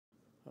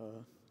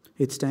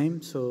It's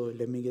time, so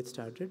let me get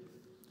started.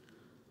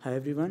 Hi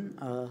everyone,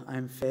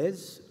 I'm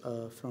Faiz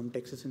from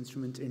Texas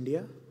Instruments,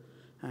 India,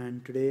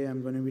 and today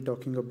I'm going to be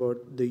talking about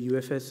the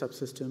UFS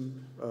subsystem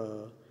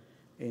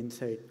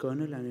inside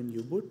kernel and in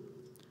U-boot.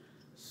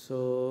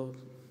 So,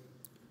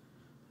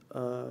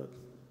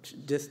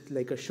 just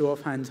like a show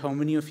of hands, how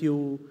many of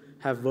you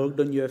have worked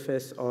on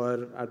UFS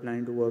or are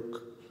planning to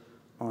work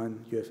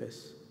on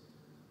UFS?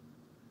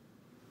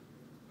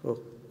 Oh,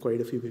 quite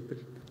a few people.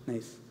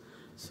 Nice.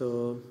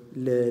 So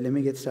let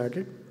me get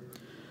started.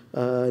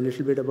 A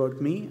little bit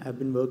about me. I've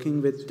been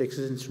working with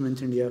Texas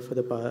Instruments India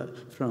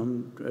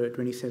from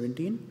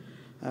 2017.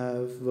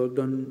 I've worked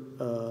on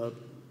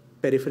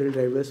peripheral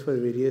drivers for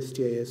various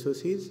TI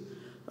SoCs,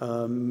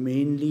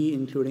 mainly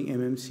including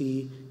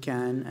eMMC,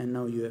 CAN, and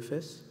now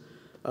UFS.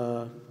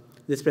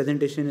 This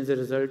presentation is a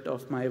result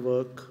of my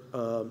work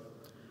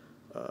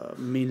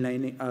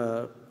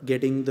mainlining,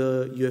 getting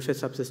the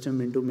UFS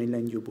subsystem into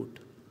mainline U-boot.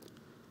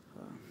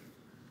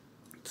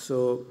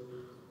 So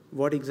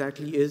what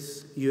exactly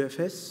is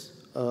UFS?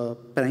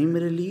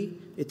 Primarily,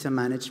 it's a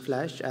managed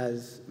flash,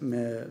 as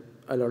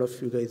a lot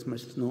of you guys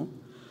must know.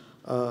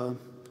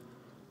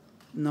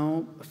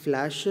 Now,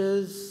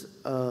 flashes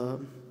are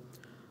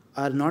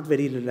not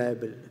very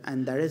reliable,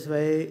 and that is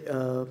why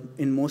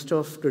in most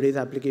of today's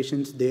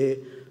applications, they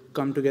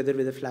come together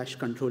with a flash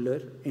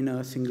controller in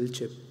a single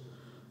chip.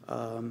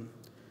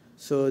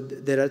 So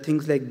there are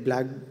things like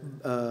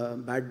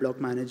bad block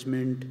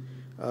management,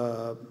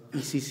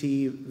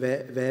 ECC,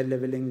 where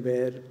leveling,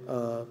 where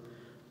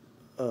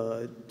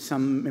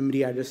some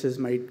memory addresses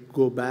might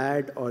go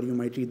bad, or you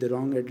might read the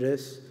wrong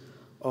address,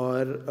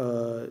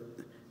 or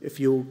if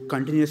you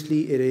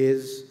continuously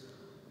erase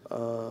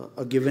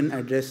a given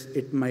address,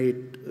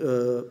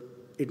 the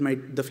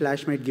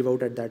flash might give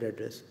out at that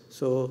address.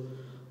 So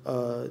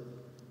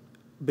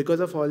because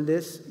of all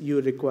this,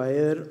 you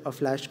require a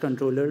flash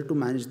controller to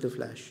manage the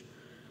flash.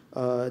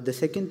 The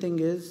second thing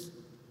is,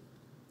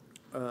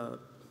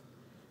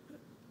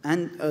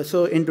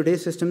 so in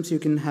today's systems, you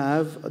can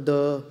have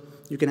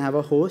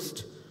a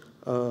host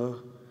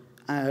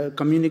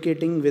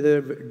communicating with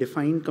a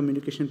defined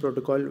communication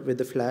protocol with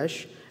the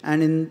flash,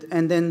 and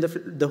then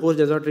the host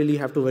does not really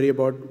have to worry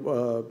about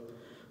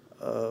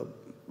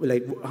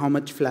like how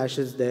much flash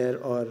is there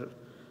or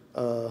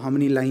how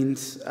many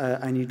lines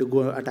I need to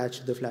go attach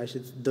to the flash.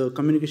 The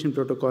communication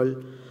protocol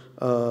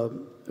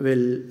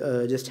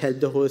will just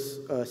help the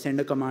host send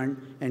a command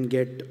and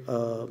get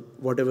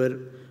whatever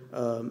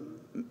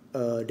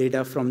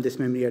data from this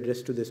memory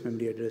address to this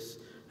memory address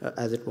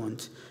as it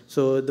wants.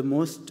 So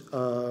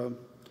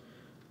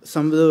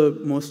some of the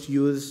most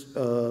used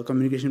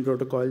communication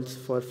protocols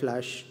for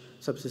flash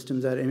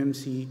subsystems are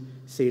eMMC,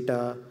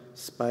 SATA,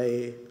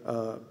 SPI.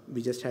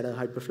 We just had a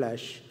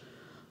hyperflash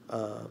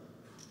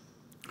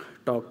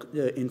talk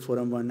in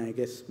Forum 1. I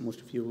guess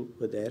most of you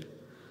were there.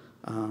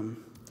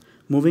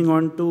 Moving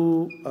on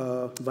to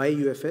why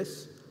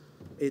UFS.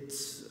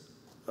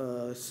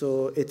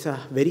 So it's a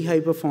very high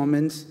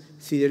performance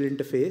serial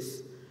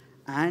interface,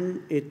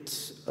 and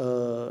it's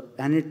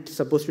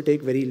supposed to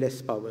take very less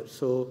power.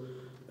 So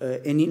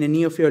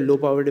any of your low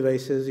power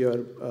devices,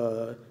 your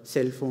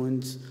cell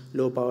phones,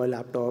 low power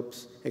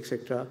laptops,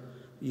 etc.,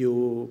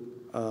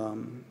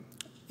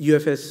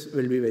 UFS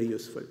will be very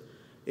useful.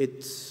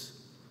 It's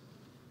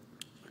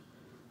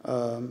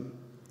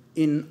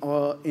in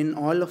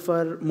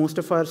most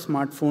of our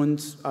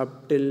smartphones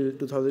up till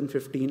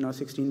 2015 or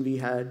 16, we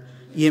had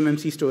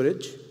eMMC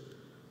storage,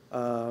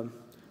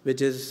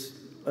 which is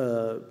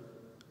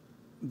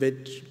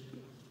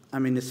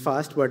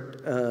fast,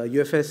 but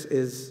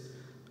UFS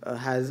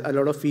has a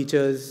lot of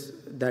features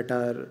that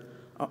are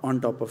on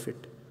top of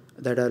it,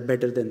 that are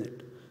better than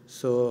it.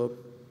 So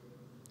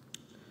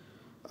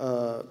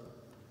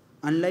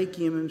unlike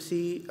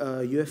eMMC,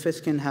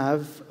 UFS can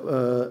have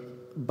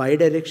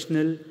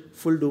bidirectional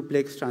full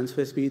duplex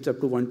transfer speeds up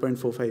to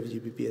 1.45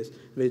 Gbps,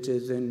 which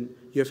is in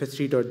UFS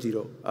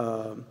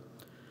 3.0,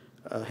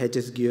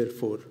 HS Gear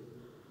 4.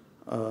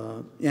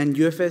 And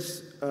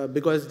UFS,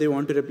 because they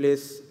want to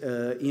replace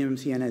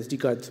eMMC and SD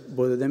cards,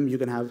 both of them, you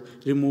can have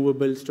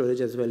removable storage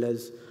as well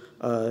as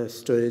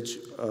storage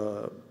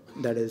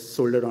that is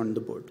soldered on the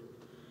board.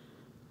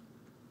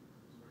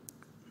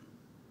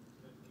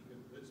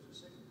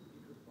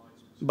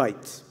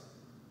 Bytes.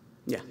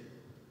 Yeah.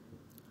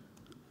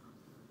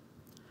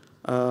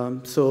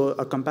 So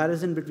a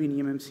comparison between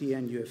eMMC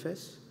and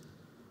UFS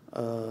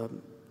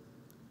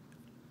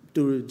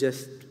to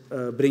just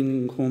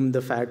bring home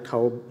the fact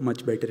how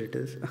much better it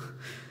is.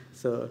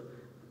 So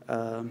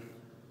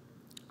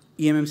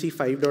eMMC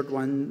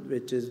 5.1,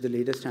 which is the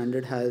latest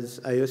standard,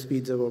 has I/O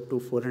speeds of up to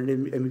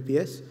 400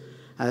 Mbps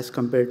as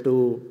compared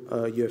to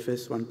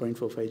UFS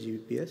 1.45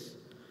 Gbps.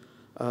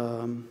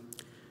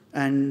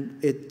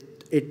 And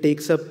it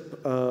takes up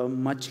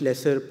much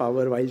lesser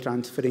power while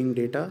transferring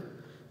data.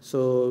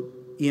 So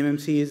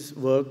eMMCs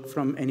work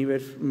from anywhere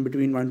from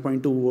between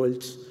 1.2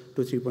 volts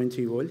to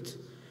 3.3 volts,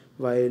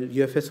 while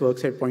UFS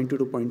works at 0.2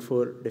 to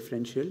 0.4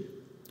 differential.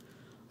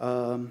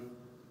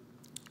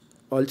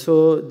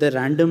 Also, the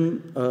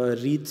random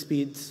read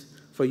speeds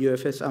for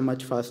UFS are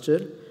much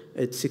faster.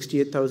 It's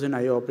 68,000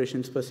 I/O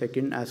operations per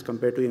second as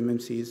compared to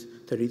eMMC's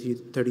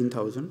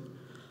 13,000.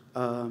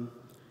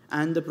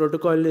 And the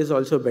protocol is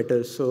also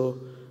better. So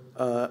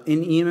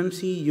in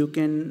eMMC, you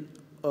can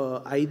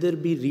either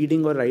be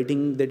reading or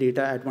writing the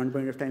data at one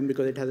point of time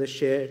because it has a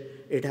share.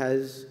 It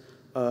has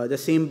the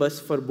same bus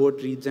for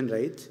both reads and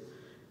writes.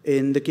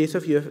 In the case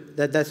of UFS,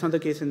 that's not the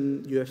case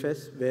in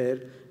UFS, where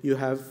you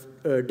have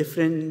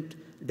different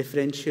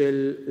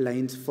differential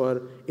lines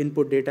for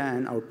input data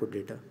and output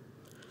data.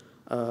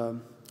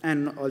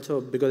 And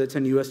also, because it's a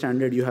newer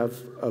standard, you have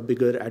a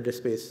bigger address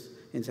space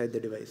inside the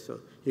device. So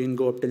you can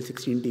go up till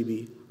 16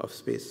 TB of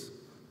space.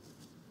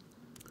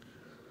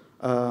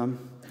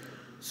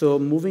 So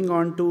moving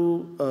on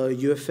to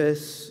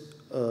UFS,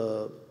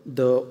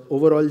 the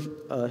overall,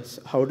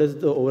 how does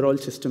the overall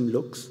system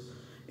looks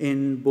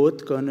in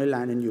both kernel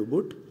and in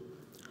U-boot.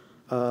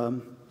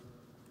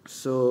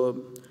 So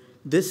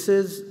this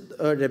is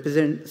a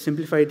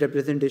simplified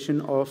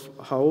representation of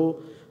how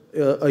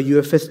a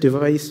UFS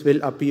device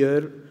will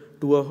appear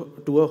to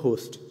a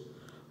host.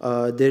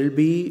 There will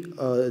be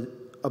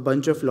a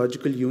bunch of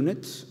logical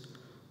units,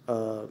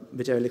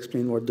 which I will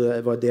explain what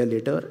they are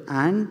later,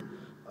 and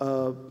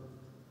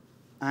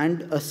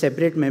a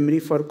separate memory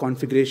for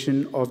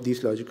configuration of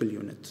these logical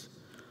units.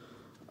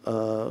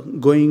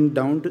 Going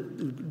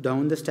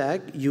down the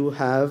stack, you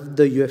have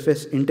the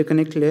UFS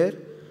interconnect layer,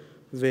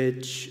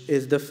 which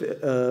is the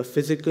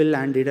physical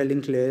and data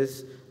link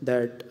layers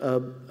that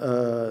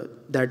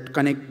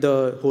connect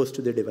the host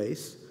to the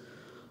device.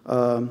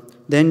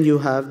 Then you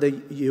have the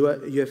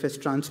UFS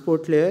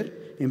transport layer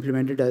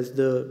implemented as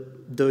the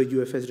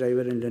UFS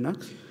driver in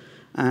Linux,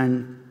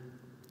 and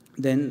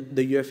then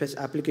the UFS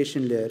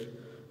application layer,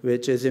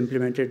 which is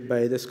implemented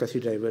by the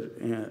SCSI driver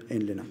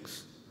in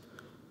Linux.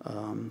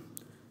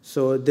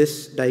 So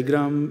this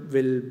diagram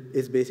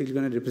is basically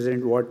going to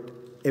represent what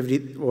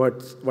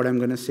I'm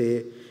going to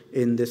say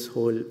in this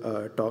whole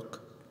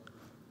talk.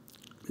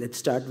 Let's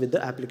start with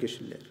the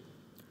application layer.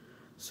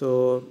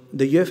 So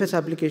the UFS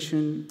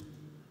application,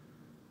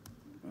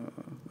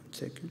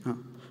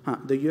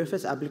 the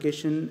UFS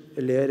application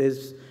layer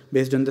is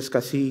based on the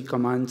SCSI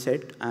command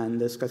set and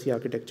the SCSI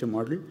architecture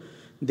model.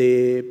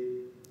 They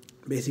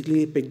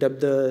basically picked up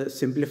the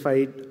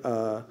simplified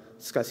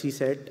SCSI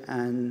set,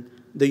 and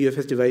the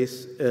UFS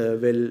device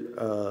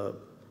will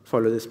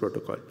follow this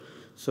protocol.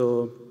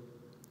 So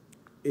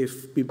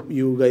if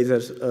you guys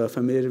are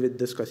familiar with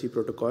the SCSI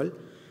protocol,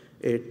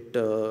 it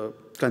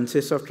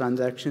consists of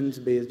transactions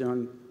based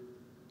on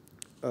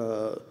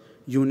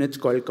units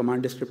called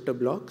command descriptor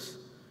blocks.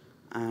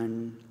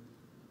 And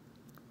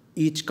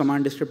each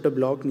command descriptor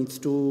block needs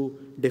to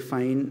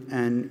define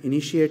an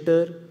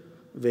initiator,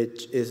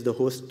 which is the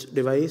host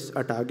device,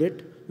 a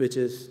target, which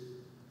is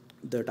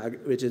the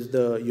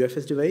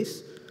UFS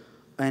device,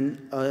 and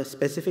a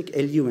specific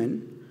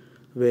LUN,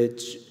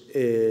 which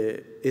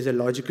is a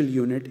logical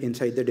unit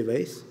inside the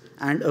device,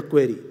 and a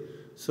query.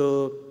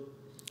 So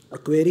a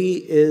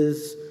query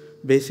is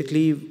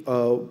basically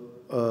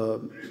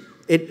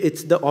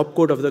it's the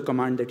opcode of the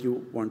command that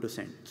you want to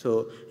send.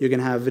 So you can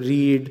have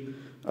read,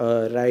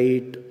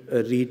 write,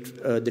 read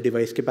the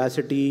device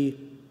capacity,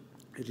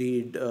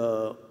 read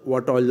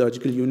what all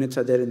logical units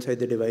are there inside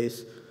the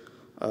device,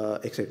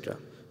 etc.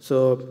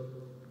 So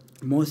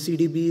most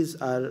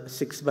CDBs are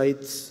 6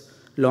 bytes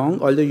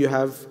long, although you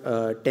have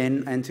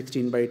 10 and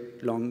 16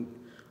 byte long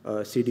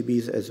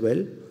CDBs as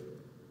well.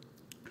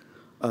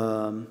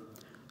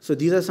 So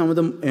these are some of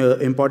the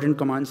important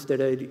commands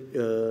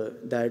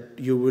that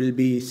you will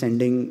be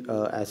sending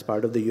as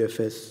part of the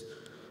UFS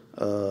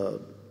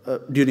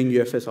during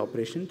UFS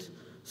operations.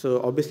 So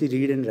obviously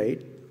read and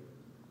write.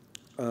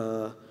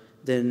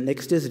 Then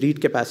next is read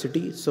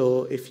capacity.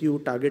 So if you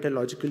target a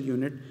logical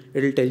unit,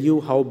 it will tell you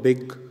how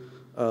big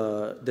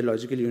the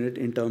logical unit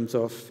in terms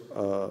of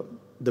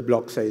the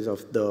block size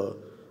of the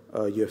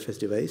UFS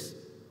device.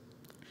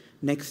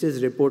 Next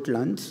is report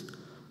LUNs.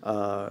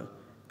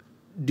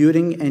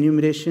 During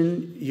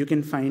enumeration, you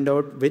can find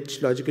out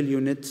which logical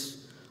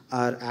units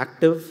are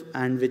active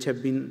and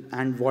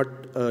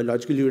what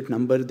logical unit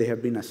number they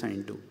have been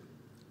assigned to.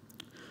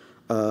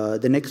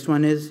 The next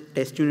one is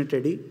test unit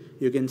ready.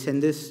 You can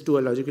send this to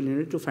a logical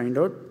unit to find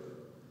out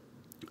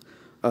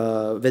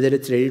whether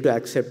it's ready to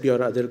accept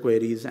your other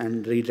queries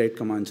and read-write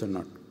commands or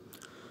not.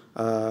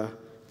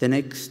 The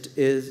next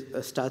is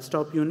a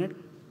start-stop unit,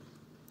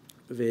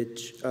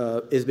 which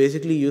is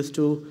basically used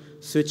to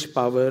switch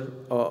power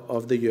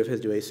of the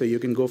UFS device. So you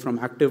can go from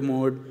active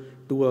mode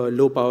to a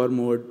low power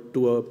mode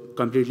to a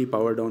completely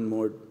power down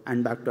mode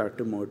and back to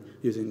active mode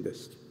using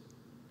this.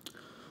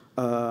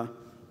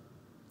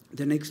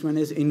 The next one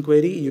is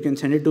inquiry. You can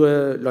send it to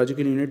a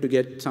logical unit to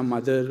get some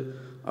other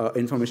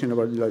information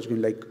about the logical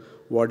unit, like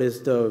what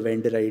is the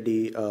vendor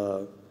ID,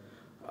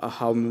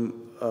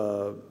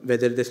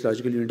 whether this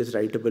logical unit is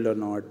writable or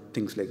not,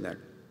 things like that.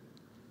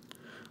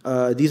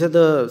 These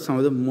are some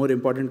of the more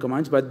important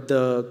commands, but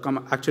the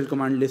actual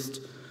command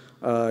list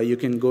you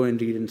can go and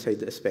read inside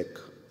the spec.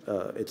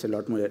 It's a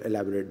lot more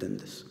elaborate than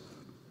this.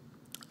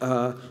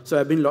 So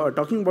I've been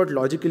talking about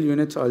logical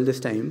units all this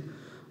time.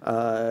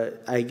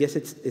 I guess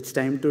it's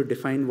time to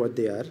define what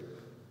they are.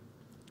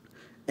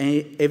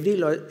 Every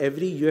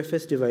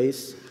UFS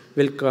device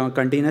will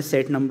contain a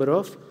set number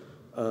of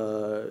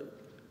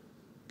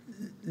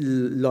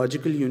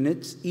logical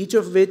units, each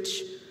of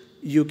which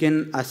you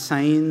can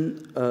assign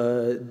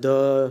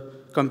the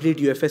complete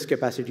UFS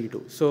capacity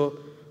to. So,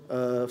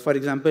 for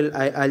example,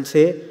 I'll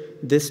say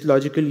this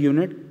logical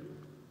unit,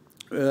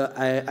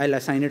 I'll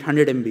assign it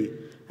 100 MB,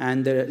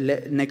 and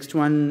the next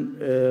one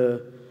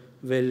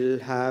will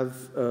have,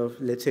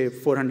 let's say,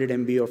 400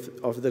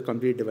 MB of the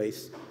complete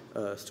device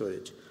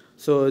storage.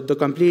 So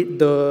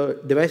the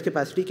device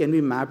capacity can be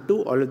mapped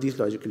to all of these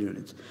logical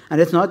units. And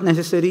it's not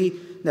necessary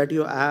that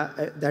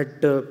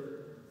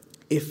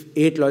if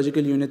 8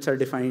 logical units are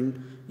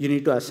defined, you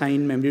need to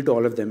assign memory to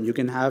all of them. You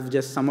can have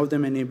just some of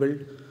them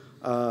enabled.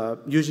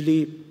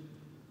 Usually,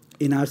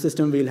 in our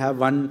system, we'll have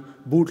one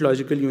boot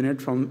logical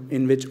unit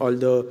in which all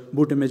the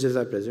boot images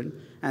are present,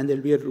 and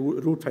there'll be a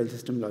root file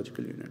system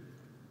logical unit.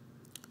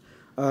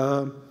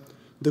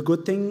 The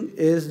good thing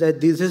is that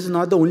this is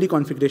not the only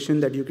configuration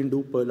that you can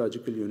do per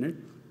logical unit.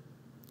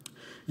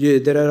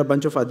 There are a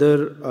bunch of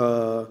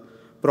other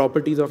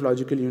properties of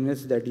logical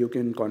units that you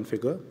can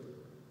configure.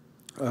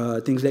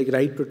 Things like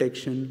write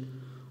protection,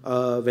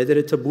 whether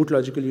it's a boot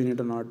logical unit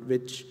or not,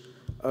 which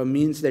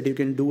means that you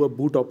can do a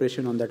boot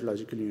operation on that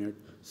logical unit.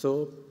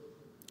 So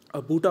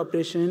a boot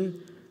operation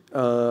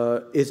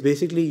is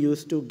basically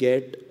used to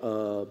get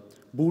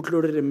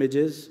bootloader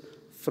images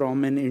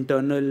from an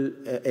internal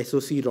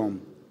SoC ROM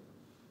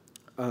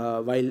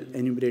while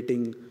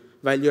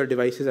your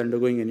device is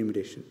undergoing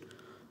enumeration.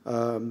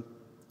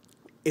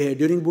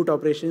 During boot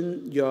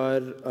operation,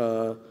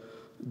 the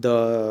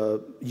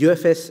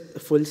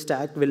UFS full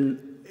stack will,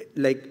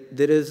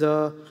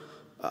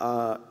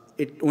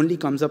 it only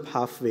comes up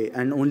halfway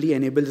and only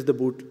enables the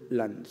boot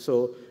LUN.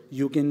 So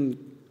you can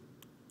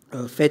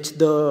fetch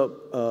the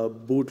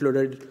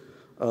bootloaded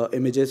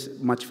images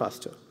much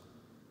faster.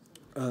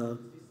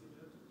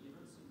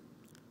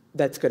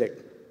 That's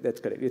correct.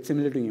 That's correct. It's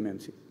similar to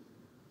eMMC.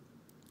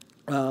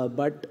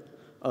 But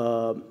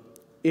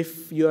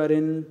if you are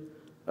in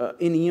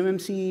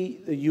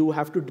eMMC, you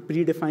have to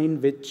predefine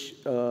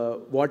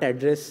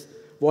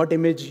what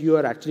image you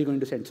are actually going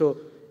to send. So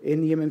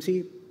in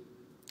eMMC,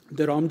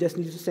 the ROM just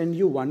needs to send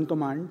you one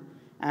command,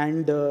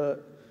 and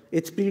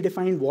it's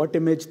predefined what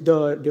image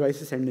the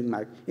device is sending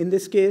back. In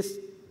this case,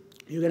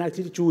 you can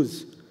actually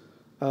choose.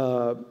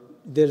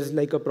 There's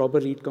like a proper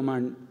read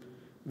command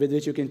with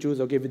which you can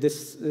choose, okay,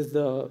 this is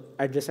the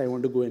address I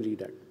want to go and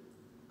read at,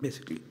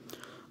 basically.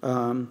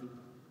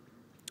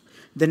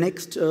 The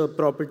next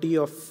property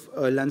of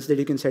LUNs that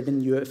you can set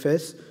in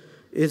UFS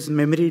is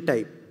memory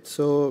type.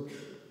 So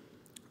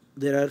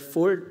there are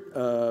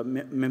 4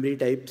 memory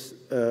types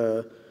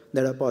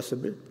that are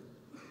possible.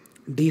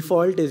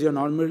 Default is your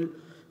normal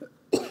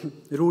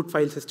root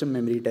file system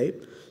memory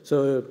type.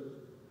 So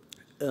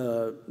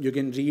you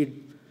can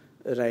read,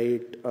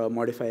 write,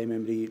 modify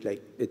memory,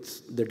 like it's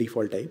the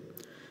default type.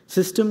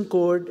 System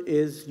code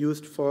is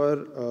used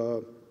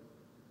for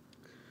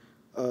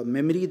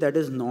memory that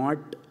is not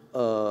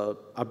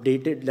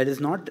updated, that is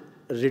not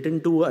written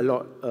to a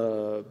lot,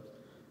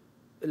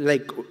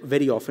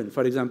 very often.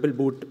 For example,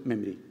 boot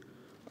memory.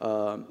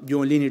 You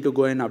only need to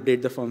go and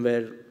update the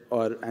firmware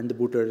and the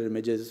bootloader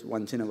images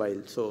once in a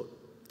while. So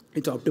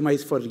it's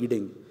optimized for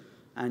reading,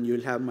 and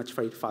you'll have much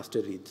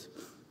faster reads.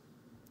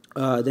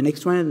 The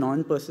next one is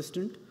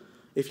non-persistent.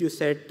 If you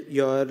set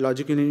your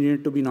logical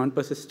unit to be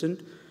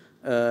non-persistent,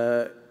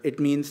 it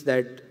means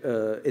that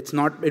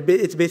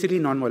it's basically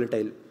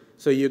non-volatile.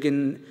 So you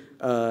can,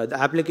 the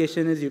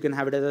application is you can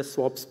have it as a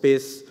swap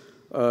space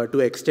to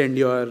extend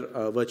your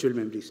virtual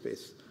memory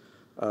space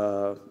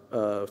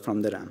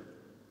from the RAM.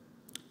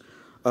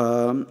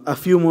 A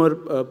few more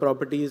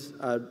properties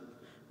are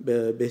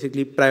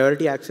basically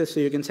priority access. So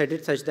you can set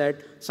it such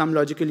that some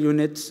logical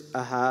units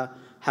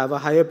have a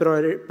higher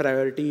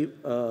priority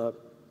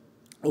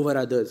over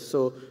others.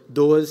 So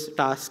those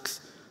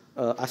tasks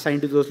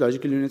assigned to those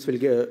logical units will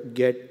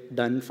get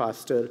done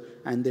faster,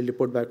 and they'll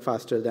report back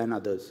faster than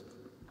others.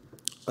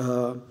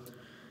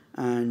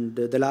 And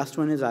the last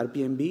one is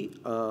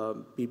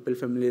RPMB. People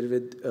familiar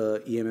with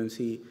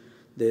eMMC,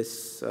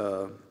 this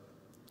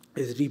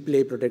is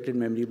replay protected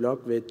memory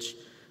block, which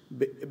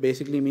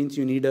basically means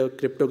you need a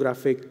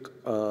cryptographic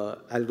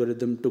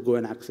algorithm to go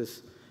and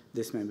access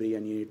this memory,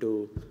 and you need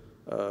to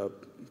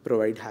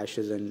provide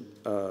hashes and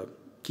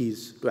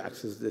keys to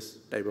access this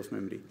type of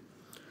memory.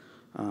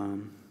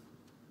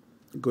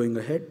 Going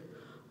ahead.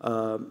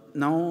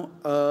 Now,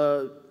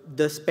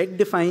 the spec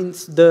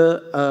defines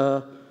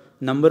the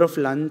number of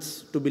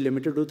LUNs to be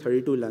limited to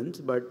 32 LUNs,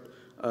 but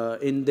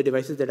in the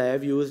devices that I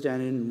have used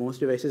and in most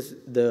devices,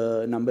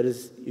 the number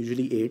is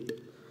usually 8.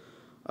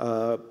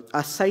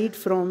 Aside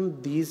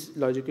from these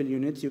logical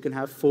units, you can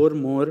have 4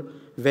 more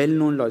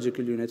well-known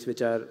logical units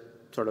which are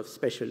sort of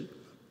special.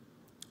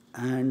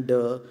 And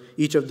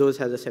each of those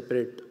has a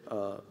separate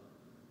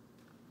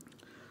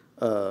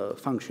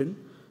function.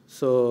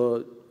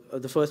 So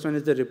the first one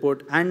is the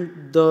report,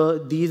 and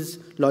these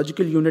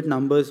logical unit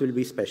numbers will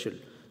be special.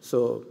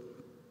 So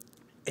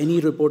any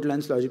report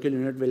length logical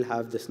unit will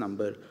have this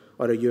number,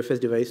 or a UFS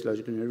device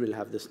logical unit will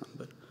have this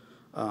number.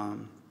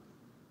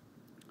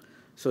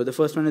 So the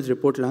first one is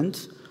report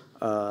length.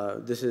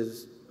 This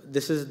is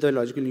the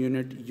logical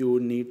unit you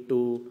need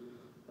to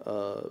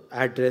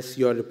address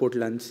your report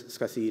length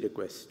SCSI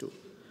request to,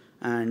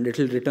 and it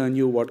will return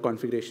you what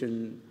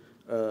configuration,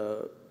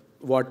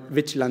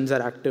 which LUNs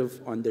are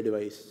active on the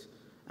device,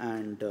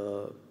 and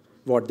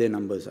what their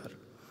numbers are.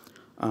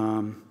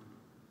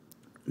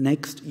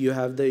 Next, you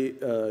have the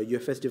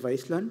UFS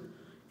device LUN.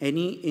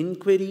 Any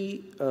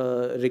inquiry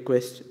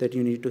request that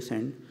you need to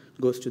send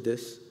goes to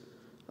this.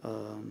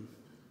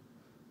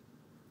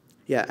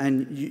 Yeah,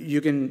 and you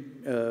can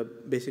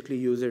basically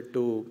use it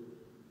to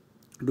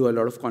do a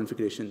lot of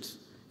configurations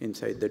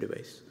inside the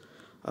device.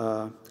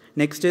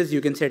 Next is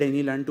you can set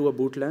any LUN to a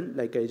boot LUN,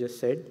 like I just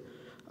said.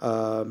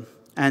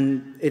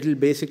 And it'll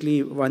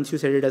basically, once you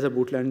set it as a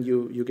boot LUN,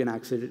 you can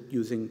access it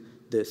using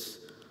this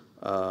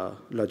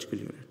logical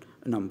unit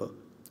number.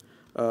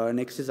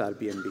 Next is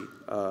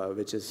RPMD,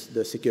 which is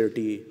the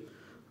security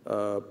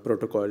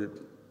protocol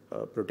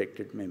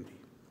protected memory.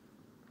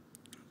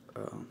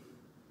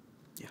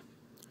 Yeah.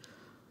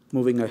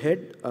 Moving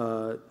ahead,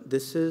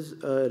 this is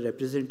a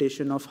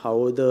representation of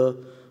how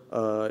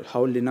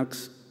how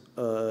Linux,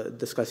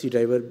 the SCSI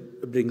driver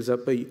brings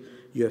up a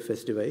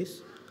UFS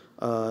device.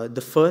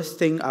 The first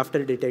thing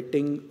after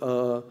detecting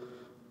a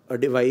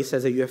device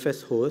as a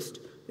UFS host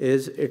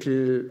is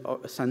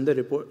it'll send the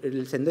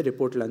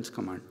report LUNs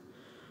command.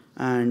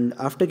 And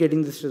after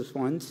getting this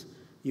response,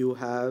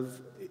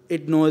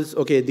 it knows,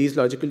 okay, these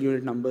logical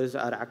unit numbers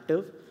are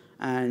active,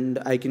 and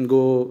I can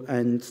go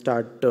and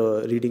start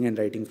reading and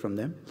writing from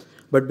them.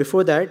 But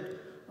before that,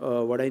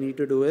 what I need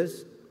to do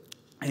is,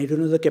 I need to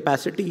know the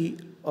capacity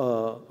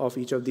of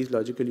each of these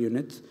logical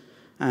units,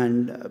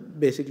 and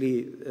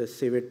basically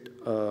save it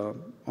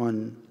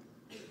on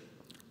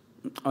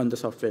the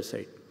software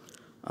side.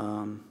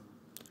 And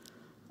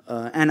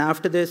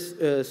after this,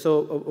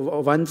 so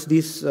once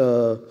these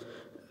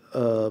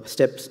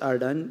steps are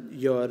done,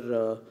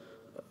 your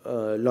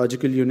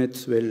logical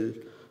units will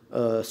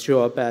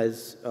show up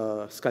as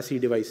SCSI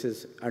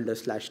devices under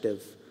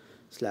 /dev/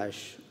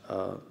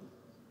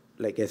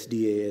 like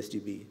SDA,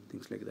 SDB,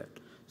 things like that.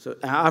 So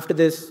after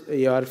this,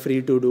 you are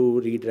free to do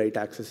read-write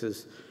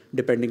accesses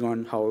depending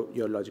on how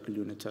your logical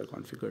units are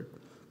configured.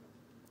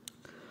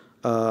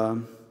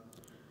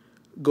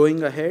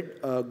 Going ahead,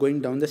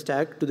 going down the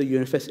stack to the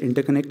UFS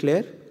interconnect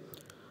layer.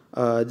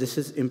 This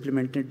is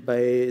implemented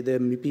by the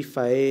MIPI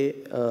PHY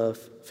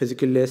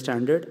physical layer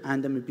standard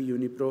and the MIPI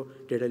Unipro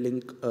data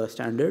link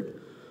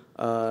standard.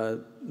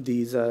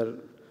 These are,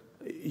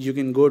 you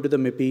can go to the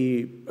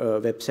MIPI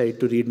website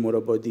to read more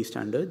about these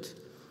standards.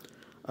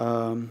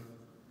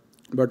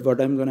 But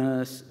what I'm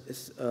gonna,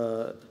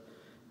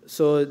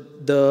 so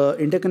the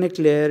interconnect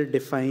layer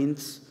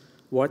defines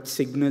what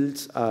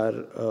signals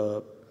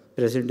are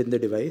present in the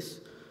device.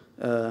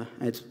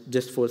 It's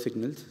just 4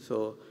 signals.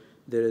 So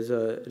there is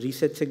a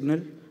reset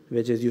signal,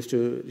 which is used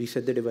to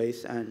reset the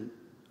device and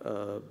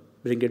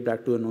bring it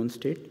back to a known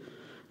state.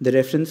 The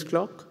reference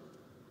clock,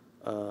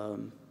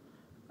 and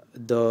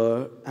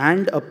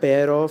a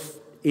pair of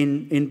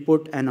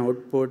input and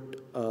output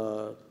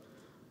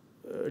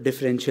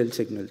differential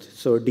signals.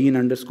 So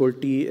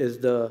D_T is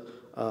the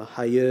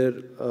higher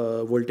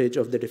voltage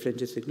of the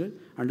differential signal,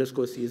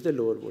 _C is the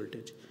lower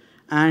voltage.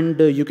 And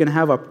you can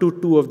have up to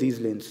 2 of these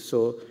lanes.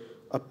 So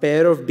a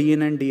pair of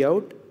D_in and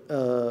D_out,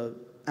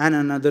 and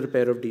another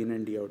pair of D_in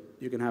and D_out.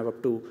 You can have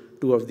up to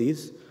 2 of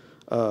these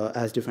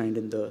as defined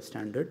in the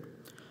standard.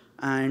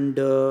 And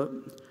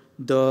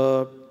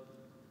the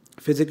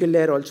physical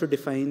layer also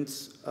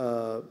defines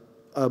a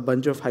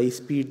bunch of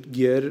high-speed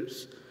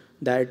gears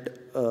that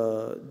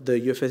the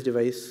UFS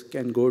device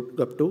can go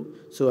up to.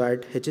 So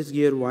at HS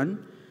gear 1,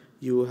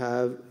 you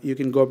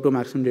can go up to a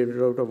maximum data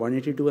rate of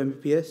 182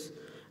 Mbps.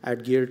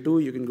 At gear 2,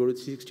 you can go to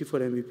 364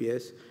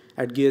 Mbps.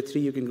 At gear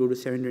 3, you can go to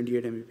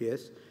 728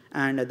 Mbps.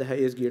 And at the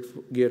highest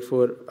gear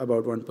 4,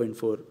 about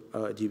 1.4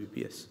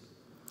 Gbps.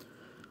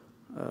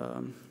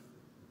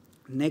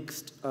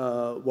 Next,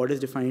 what is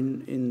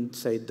defined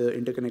inside the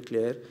interconnect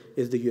layer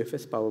is the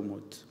UFS power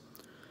modes.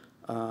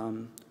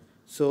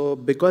 So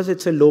because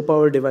it's a low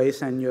power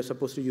device and you're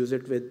supposed to use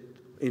it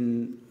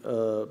in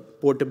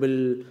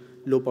portable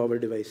low power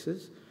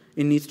devices,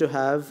 it needs to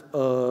have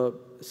a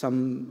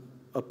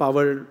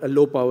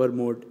low power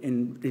mode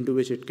into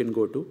which it can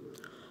go to.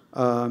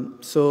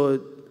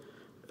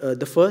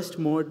 The first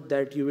mode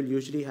that you will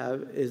usually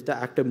have is the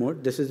active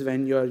mode. This is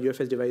when your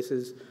UFS device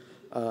is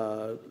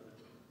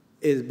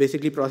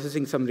basically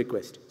processing some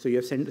request. So you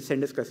have send a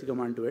SCSI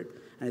command to it,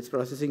 and it's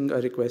processing a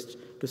request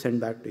to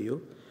send back to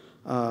you.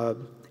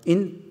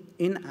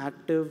 In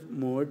active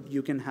mode,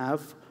 you can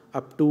have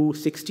up to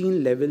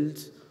 16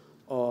 levels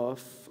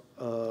of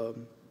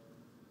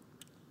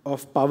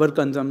power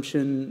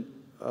consumption,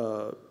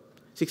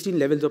 16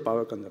 levels of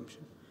power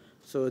consumption.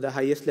 So the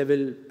highest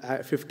level,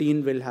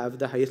 15, will have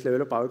the highest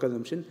level of power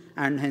consumption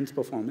and hence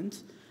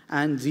performance.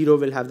 and 0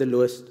 will have the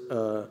lowest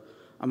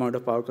amount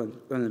of power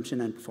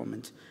consumption and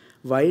performance.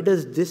 Why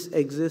does this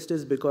exist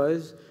is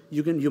because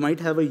you might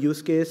have a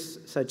use case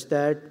such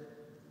that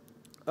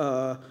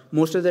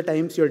most of the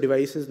times your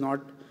device is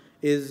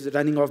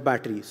running off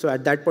battery. So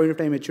at that point of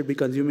time, it should be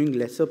consuming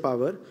lesser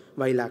power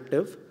while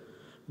active.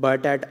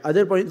 But at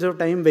other points of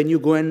time, when you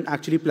go and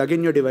actually plug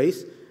in your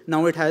device,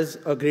 now it has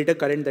a greater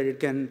current that it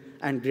can,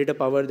 and greater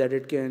power that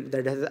it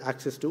has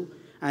access to,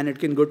 and it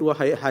can go to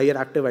a higher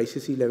active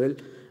ICC level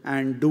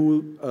and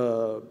do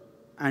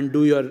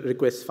your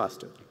requests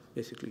faster,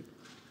 basically.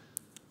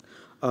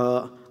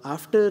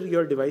 After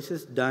your device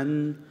is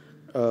done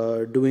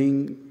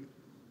doing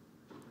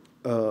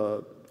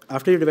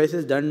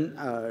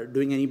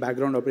any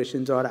background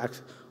operations or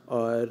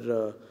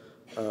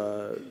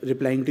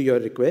replying to your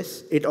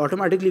requests, it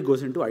automatically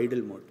goes into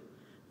idle mode,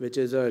 which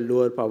is a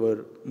lower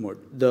power mode.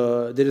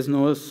 There is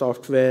no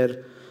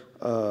software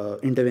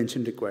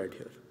intervention required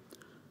here.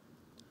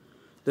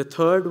 The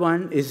third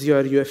one is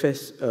your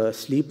UFS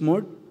sleep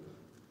mode.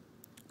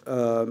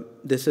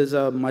 This is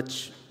a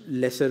much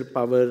lesser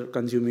power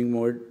consuming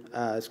mode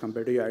as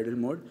compared to your idle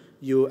mode.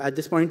 At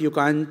this point, you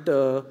can't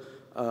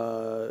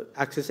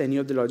access any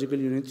of the logical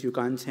units, you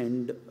can't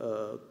send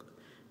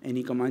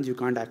any commands, you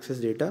can't access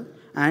data,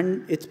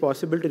 and it's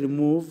possible to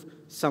remove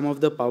some of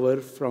the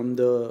power from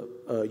the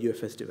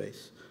UFS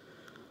device.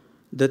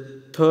 The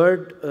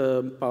third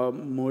power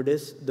mode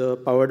is the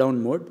power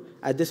down mode.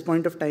 At this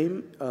point of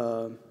time,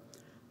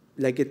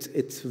 it's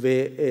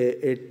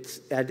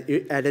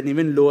at an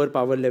even lower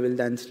power level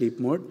than sleep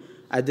mode.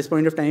 At this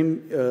point of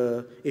time,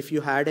 if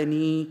you had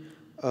any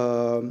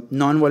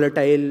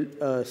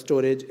non-volatile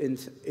storage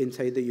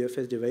inside the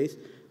UFS device,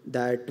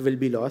 that will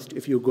be lost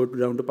if you go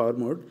down to power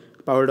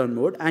down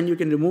mode, and you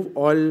can remove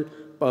all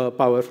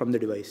power from the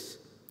device.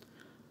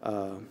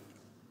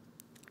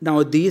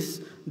 Now,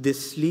 this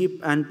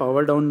sleep and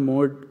power down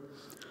mode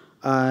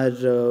are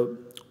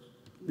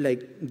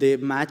they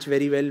match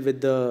very well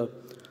with the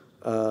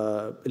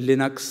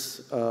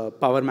Linux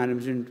power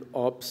management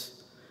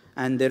ops,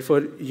 and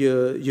therefore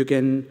you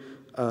can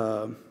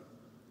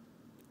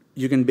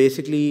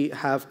basically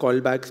have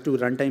callbacks to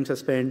runtime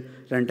suspend,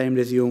 runtime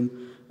resume,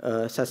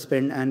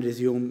 suspend and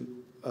resume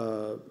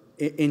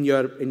in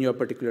your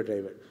particular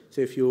driver.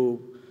 So if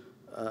you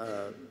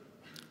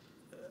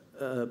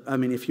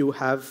if you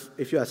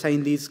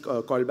assign these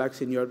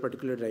callbacks in your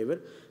particular driver,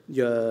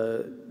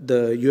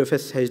 the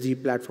UFS HD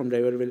platform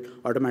driver will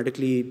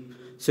automatically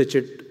switch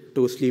it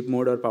to sleep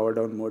mode or power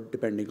down mode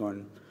depending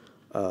on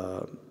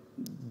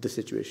the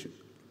situation.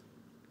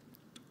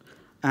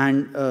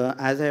 And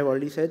as I have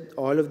already said,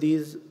 all of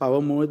these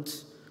power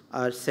modes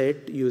are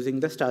set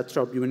using the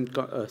start-stop unit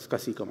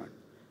SCSI command,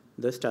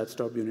 the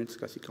start-stop unit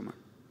SCSI command.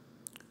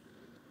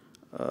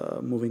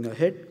 Moving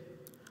ahead.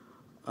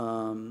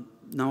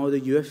 Now the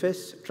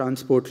UFS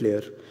transport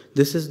layer.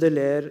 This is the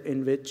layer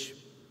in which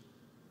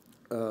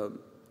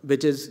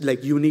is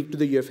unique to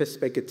the UFS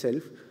spec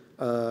itself.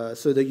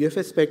 So the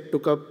UFS spec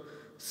took up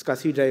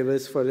SCSI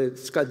drivers for the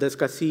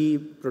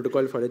SCSI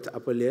protocol for its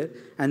upper layer,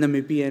 and the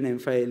MIPI and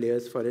M5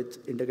 layers for its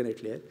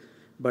interconnect layer.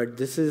 But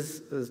this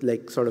is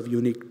sort of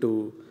unique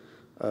to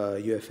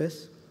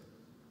UFS.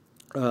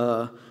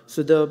 So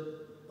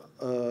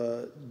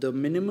the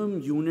minimum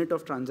unit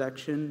of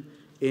transaction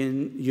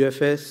in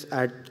UFS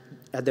at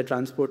the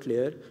transport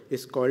layer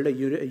is called a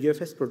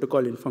UFS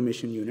protocol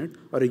information unit,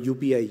 or a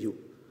UPIU.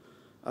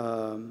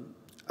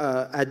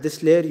 At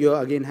this layer, you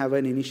again have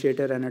an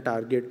initiator and a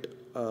target,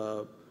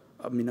 a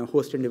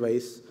host and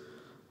device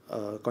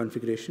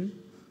configuration.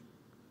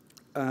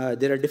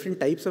 There are different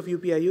types of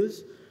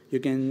UPIUs.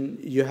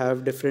 You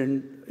have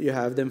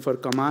them for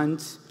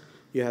commands,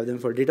 you have them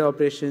for data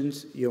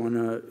operations,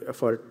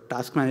 for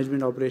task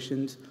management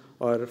operations,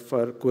 or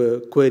for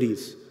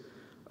queries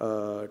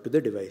to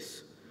the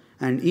device.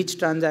 And each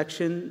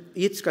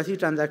SCSI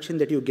transaction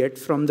that you get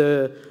from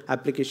the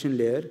application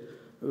layer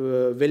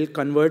will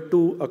convert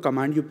to a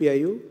command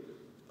UPIU,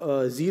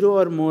 0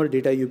 or more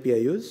data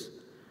UPIUs,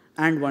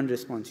 and 1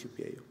 response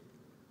UPIU.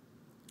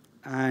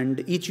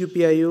 And each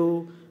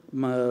UPIU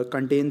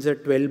contains a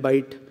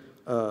 12-byte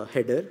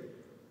header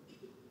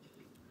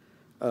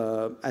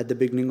at the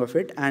beginning of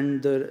it,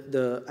 and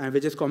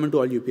which is common to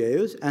all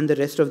UPIUs, and the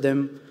rest of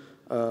them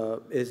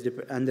UPIU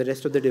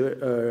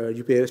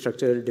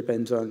structure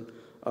depends on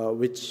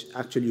which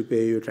actual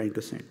UPIU you're trying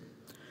to send.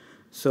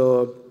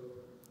 So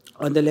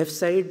on the left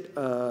side,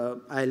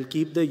 I'll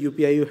keep the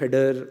UPIU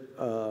header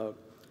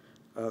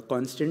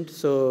constant,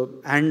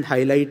 and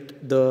highlight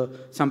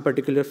some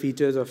particular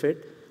features of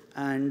it.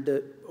 And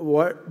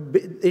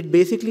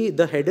basically,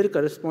 the header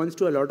corresponds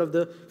to a lot of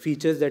the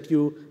features that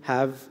you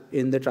have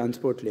in the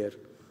transport layer.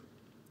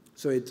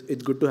 So it's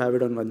good to have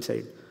it on one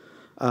side.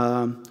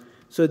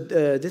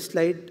 This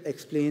slide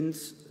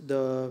explains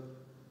the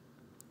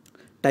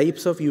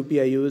types of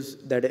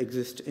UPIUs that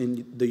exist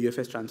in the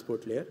UFS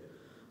transport layer.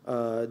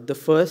 The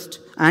first,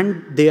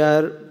 and they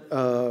are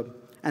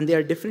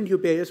different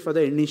UPIUs for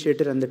the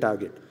initiator and the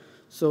target.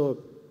 So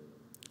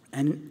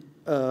an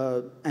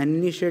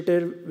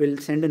initiator will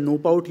send a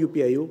no-pout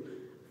UPIU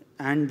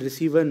and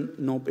receive a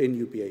NOP in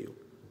UPIU.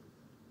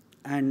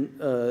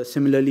 And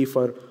similarly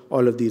for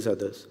all of these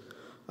others.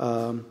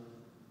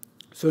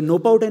 So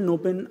NOP out and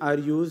NOP in are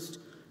used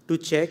to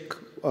check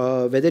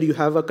whether you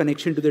have a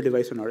connection to the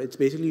device or not. It's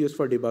basically used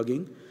for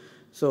debugging.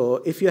 So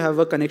if you have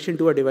a connection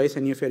to a device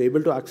and if you're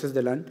able to access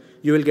the LAN,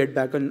 you will get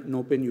back a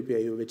NOP in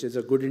UPIU, which is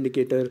a good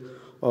indicator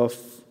of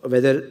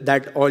whether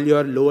that all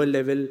your lower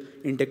level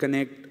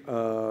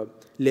interconnect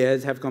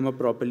layers have come up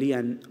properly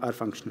and are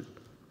functional.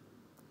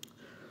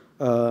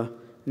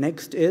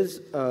 Next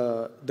is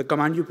the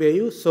command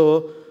UPIU.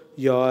 So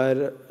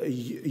your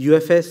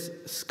UFS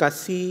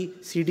SCSI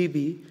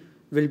CDB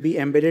will be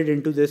embedded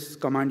into this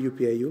command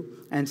UPIU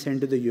and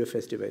sent to the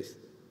UFS device.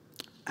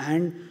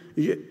 And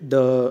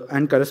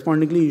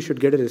correspondingly, you should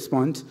get a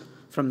response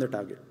from the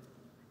target.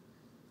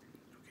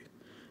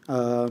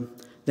 Okay.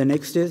 The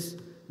next is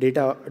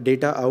data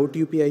out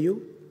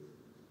UPIU.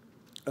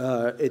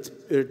 It's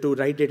to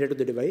write data to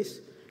the device.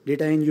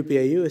 Data in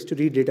UPIU is to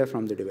read data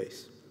from the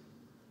device.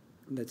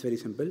 That's very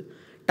simple.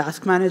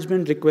 Task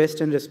management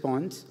request and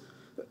response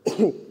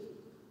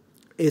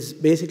is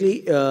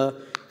basically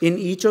in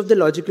each of the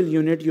logical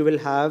unit, you will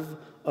have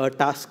a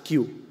task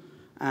queue.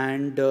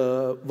 And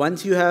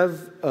once you have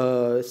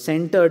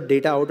sent a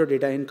data out or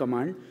data in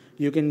command,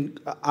 you can,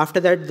 after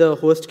that, the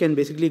host can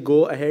basically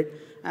go ahead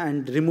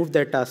and remove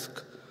that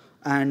task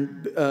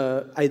and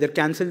either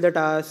cancel the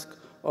task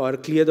or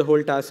clear the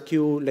whole task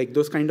queue. Like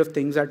those kind of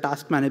things are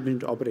task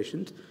management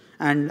operations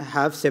and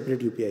have separate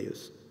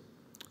UPIUs.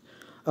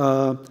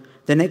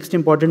 The next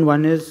important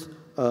one is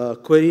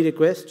query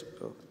request.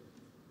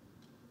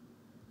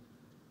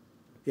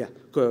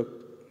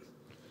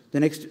 The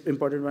next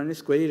important one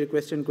is query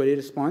request and query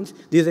response.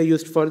 These are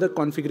used for the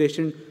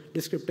configuration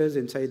descriptors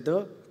inside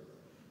the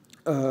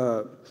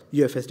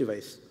UFS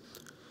device.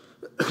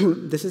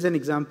 This is an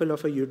example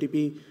of a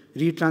UTP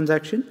read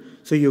transaction.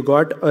 So you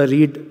got a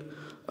read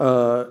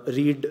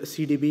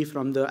CDB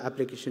from the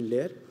application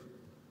layer,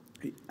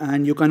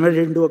 and you convert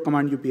it into a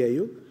command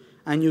UPIU,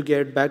 and you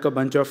get back a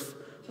bunch of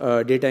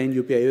data in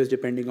UPIUs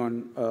depending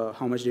on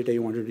how much data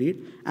you want to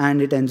read,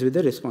 and it ends with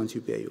the response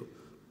UPIU.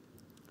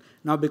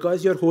 Now,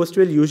 because your host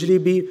will usually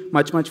be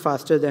much, much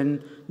faster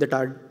than the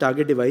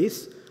target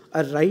device,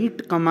 a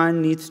write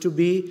command needs to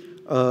be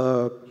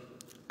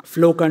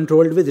flow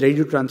controlled with ready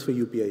to transfer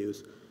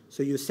UPIUs.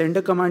 So you send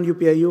a command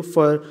UPIU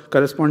for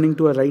corresponding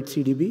to a write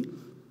CDB,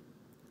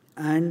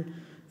 and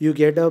you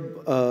get a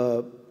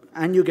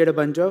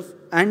bunch of,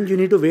 and you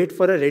need to wait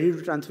for a ready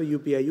to transfer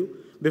UPIU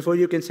before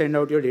you can send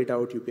out your data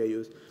out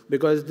UPIUs,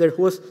 because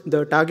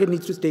the target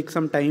needs to take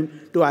some time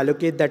to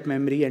allocate that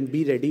memory and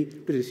be ready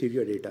to receive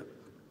your data.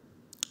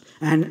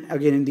 And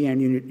again, in the end,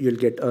 you'll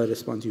get a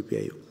response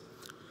UPIU.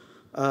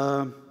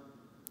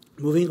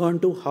 Moving on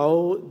to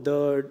how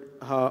the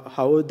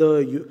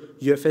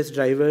UFS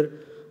driver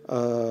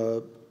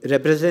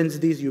represents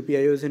these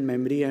UPIUs in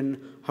memory and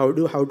how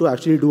to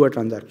actually do a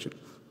transaction.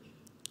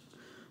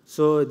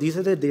 So these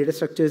are the data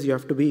structures you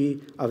have to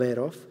be aware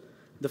of.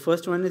 The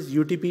first one is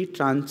UTP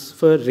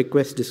transfer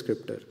request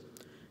descriptor,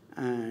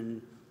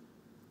 and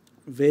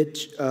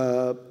which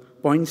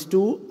points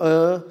to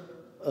a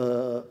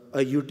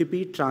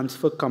UTP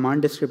transfer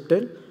command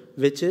descriptor,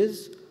 which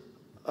is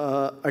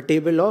a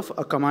table of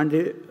a command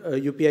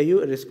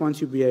UPIU, a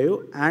response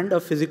UPIU, and a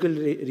physical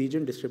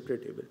region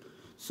descriptor table.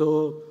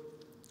 So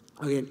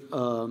again,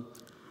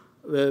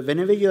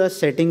 whenever you are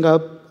setting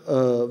up,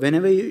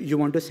 whenever you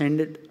want to send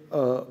it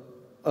a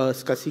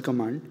SCSI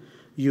command,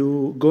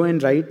 you go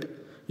and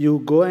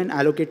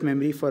allocate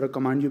memory for a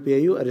command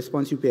UPIU, a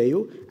response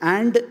UPIU,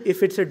 and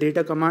if it's a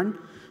data command,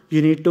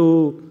 you need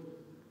to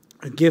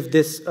give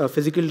this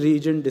physical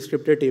region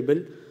descriptor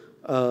table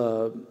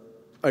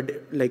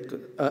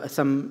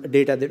some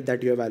data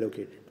that you have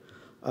allocated.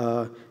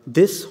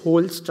 This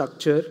whole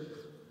structure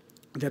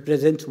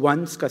represents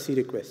one SCSI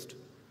request.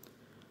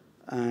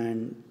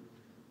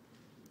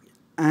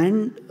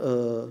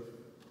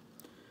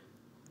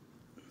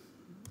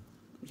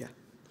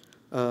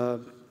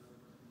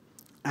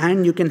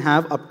 And you can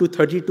have up to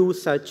 32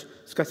 such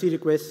SCSI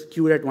requests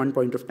queued at one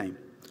point of time.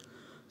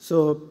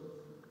 So,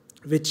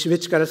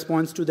 which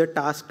corresponds to the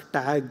task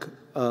tag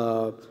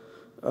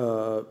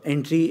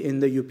entry in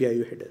the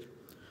UPIU header.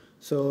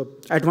 So,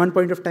 at one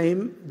point of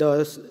time,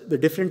 the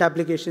different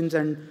applications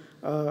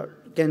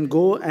can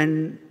go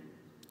and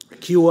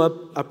queue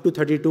up to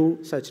 32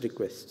 such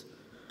requests.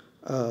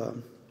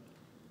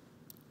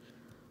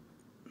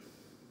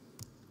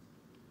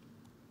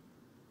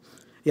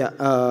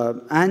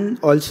 And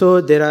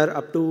also there are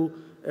up to,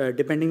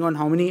 depending on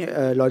how many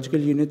logical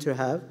units you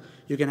have,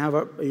 you can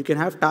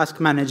have task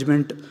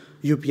management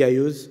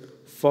UPIUs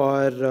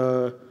for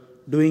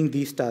doing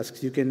these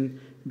tasks. You can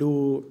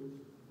do,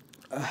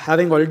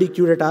 having already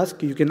queued a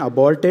task, you can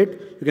abort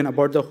it, you can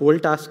abort the whole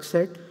task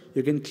set,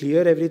 you can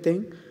clear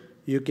everything,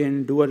 you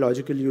can do a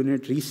logical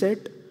unit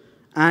reset,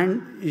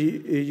 and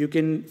you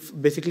can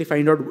basically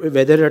find out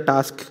whether a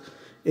task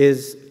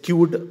is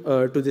queued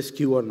to this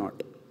queue or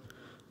not.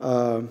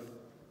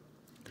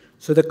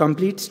 So the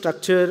complete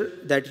structure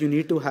that you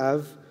need to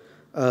have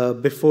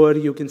before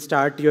you can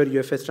start your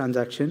UFS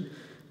transaction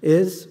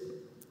is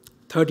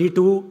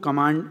 32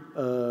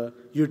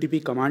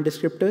 UTP command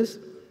descriptors,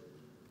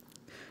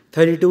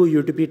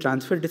 32 UTP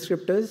transfer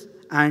descriptors,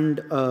 and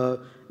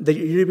the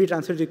UTP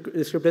transfer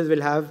descriptors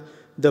will have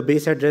the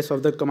base address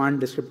of the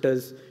command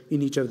descriptors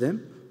in each of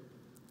them,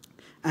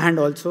 and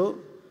also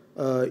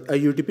a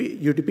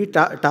UTP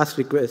task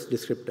request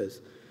descriptors.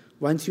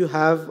 Once you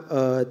have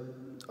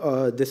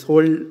this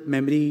whole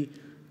memory,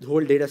 the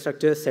whole data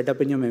structure set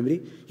up in your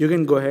memory, you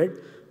can go ahead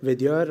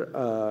with your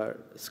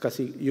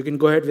SCSI. You can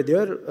go ahead with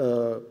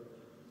your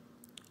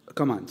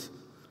commands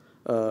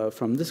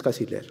from the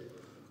SCSI layer.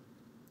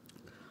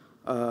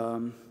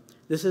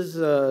 This is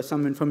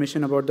some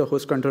information about the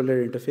host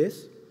controller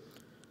interface.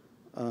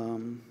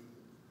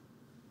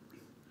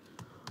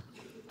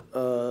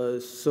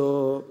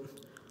 So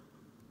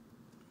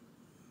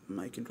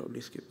I can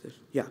probably skip this.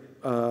 Yeah.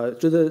 So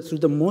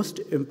the most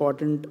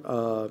important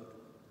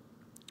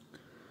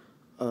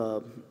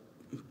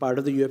part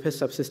of the UFS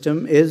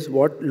subsystem is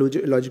what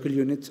logical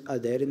units are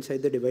there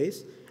inside the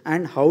device,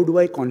 and how do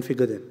I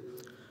configure them?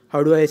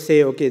 How do I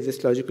say, okay,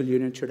 this logical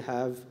unit should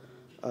have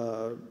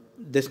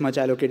this much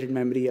allocated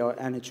memory,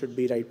 and it should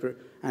be write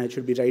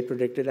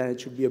protected, and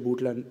it should be a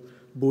boot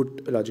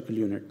logical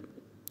unit.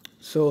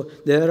 So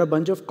there are a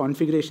bunch of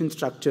configuration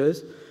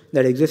structures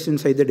that exist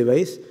inside the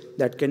device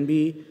that can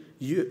be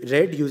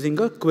read using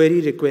a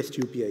query request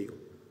UPIO.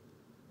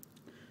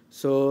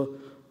 So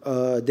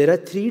there are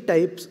 3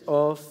 types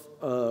of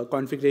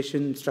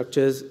configuration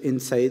structures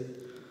inside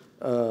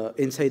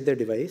the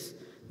device.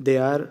 They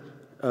are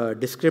a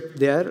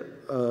descriptor,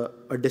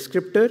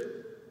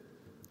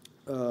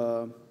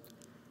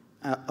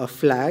 a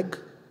flag,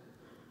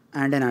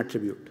 and an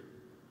attribute.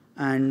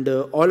 And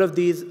all of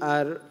these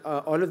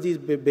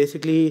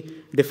basically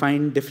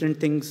define different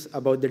things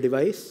about the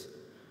device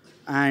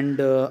and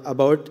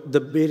about the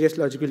various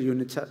logical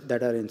units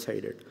that are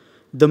inside it.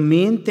 The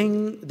main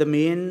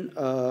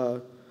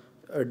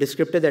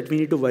descriptor that we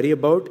need to worry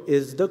about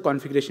is the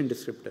configuration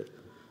descriptor.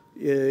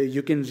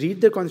 You can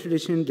read the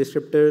configuration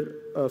descriptor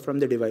from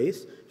the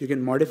device. You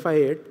can modify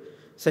it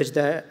such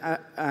that,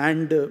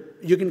 and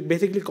you can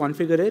basically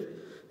configure it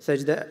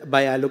such that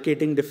by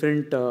allocating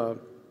different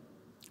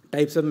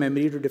types of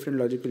memory to different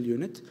logical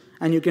units,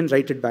 and you can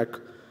write it back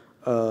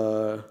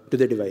to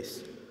the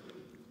device.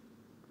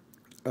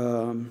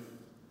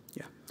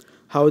 Yeah.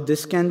 How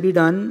this can be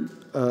done?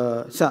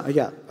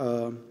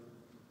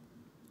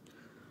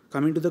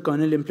 Coming to the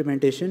kernel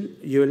implementation,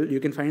 you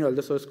can find all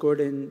the source code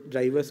in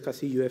drivers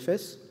SCSI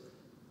UFS,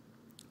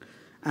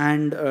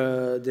 and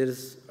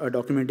there's a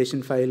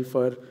documentation file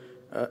for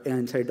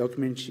inside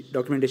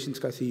documentation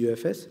SCSI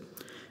UFS,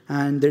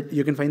 and that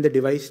you can find the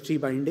device tree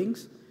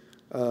bindings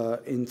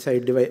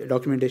inside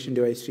documentation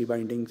device tree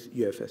bindings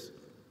UFS.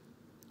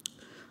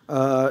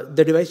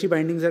 The device tree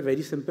bindings are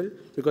very simple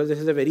because this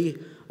is a very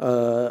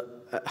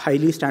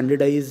highly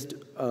standardized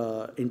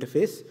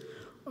interface.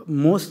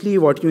 Mostly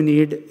what you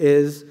need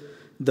is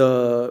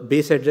the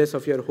base address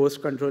of your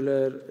host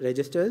controller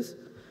registers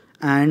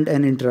and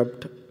an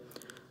interrupt,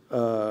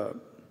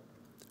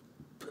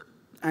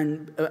 and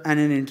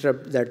an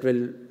interrupt that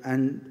will,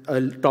 and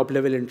a top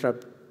level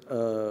interrupt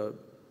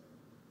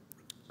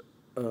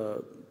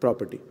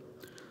property,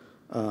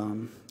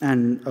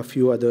 and a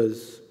few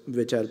others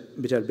which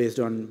are based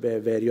on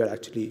where you are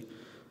actually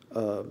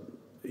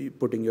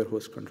putting your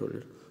host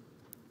controller.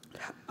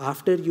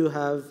 After you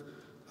have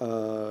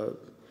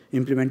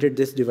implemented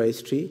this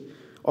device tree,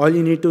 all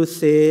you need to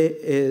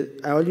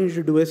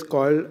do is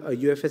call a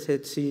UFS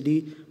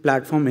HCD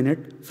platform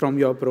init from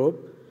your probe,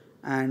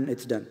 and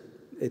it's done.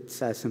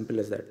 It's as simple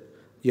as that.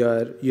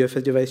 Your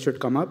UFS device should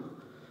come up.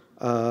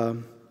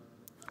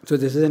 So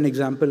this is an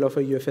example of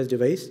a UFS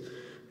device.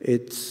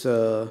 It's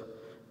the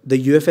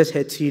UFS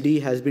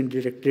HCD has been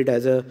detected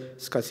as a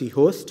SCSI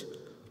host.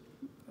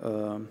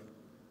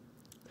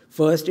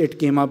 First, it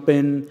came up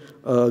in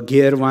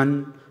gear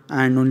 1,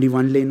 and only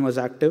 1 lane was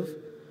active.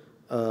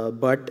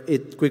 But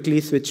it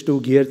quickly switched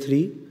to gear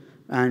 3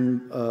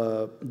 and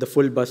the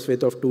full bus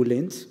width of 2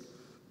 lanes.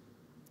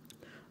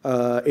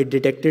 It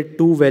detected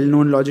 2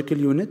 well-known logical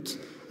units,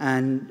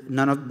 and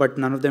none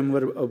of them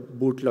were a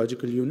boot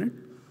logical unit.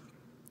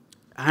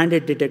 And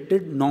it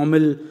detected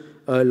normal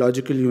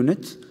logical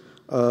units,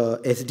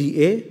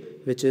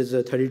 SDA, which is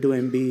a 32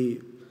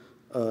 MB,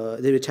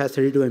 which has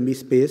 32 MB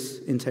space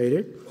inside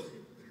it,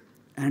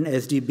 and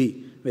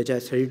SDB, which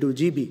has 32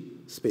 GB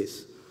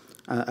space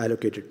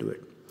allocated to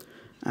it,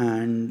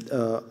 and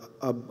a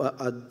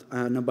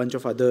bunch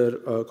of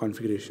other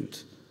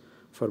configurations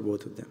for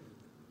both of them.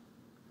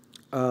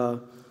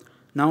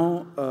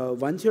 Now,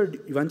 once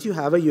you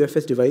have a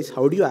UFS device,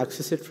 how do you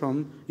access it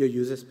from your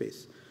user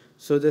space?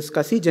 So the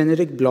SCSI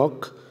generic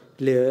block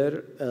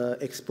layer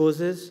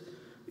exposes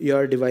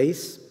your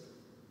device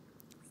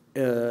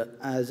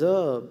as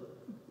a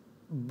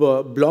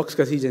block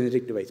SCSI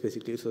generic device,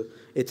 basically. So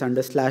it's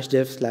under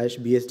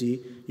 /dev/bsd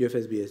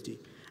UFS BSD.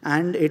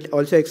 And it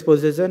also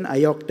exposes an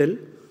ioctl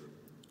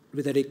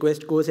with a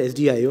request course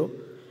SDIO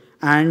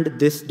and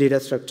this data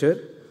structure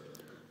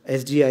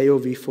SGIO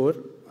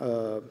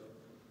v4.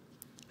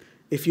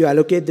 If you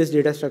allocate this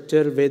data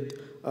structure with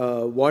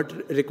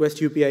what request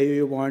UPIO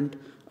you want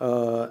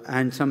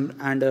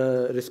and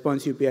a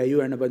response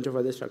UPIO and a bunch of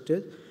other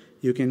structures,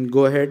 you can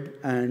go ahead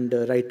and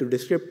write to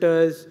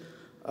descriptors,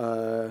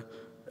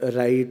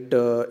 write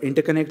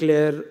interconnect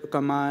layer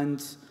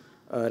commands,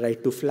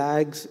 write to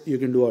flags. You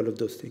can do all of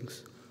those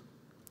things.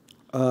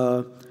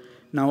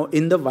 Now,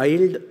 in the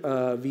wild,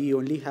 we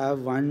only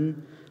have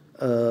one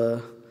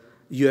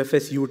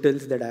UFS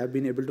utils that I have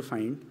been able to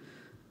find.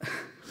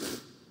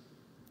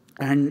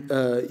 And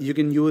you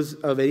can use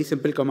a very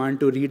simple command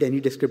to read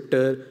any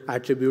descriptor,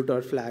 attribute,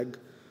 or flag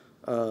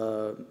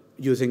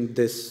using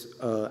this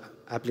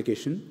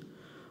application.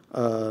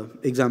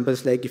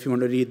 Examples like if you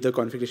want to read the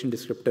configuration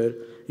descriptor,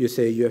 you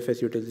say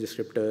UFS utils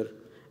descriptor,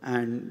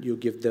 and you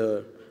give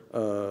the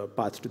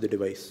path to the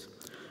device.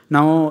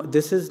 Now,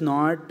 this is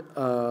not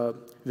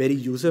very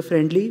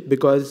user-friendly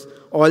because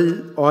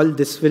all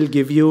this will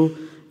give you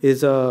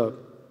is a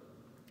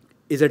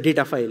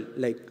data file.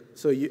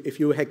 So if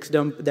you hex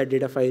dump that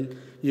data file,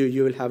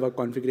 you will have a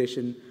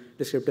configuration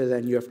descriptors,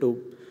 and you have to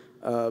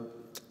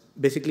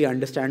basically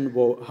understand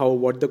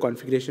what the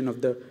configuration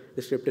of the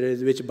descriptor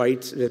is, which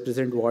bytes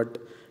represent what,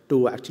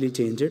 to actually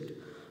change it.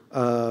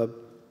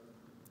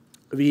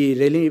 We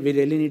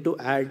really need to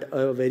add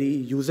a very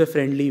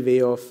user-friendly way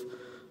of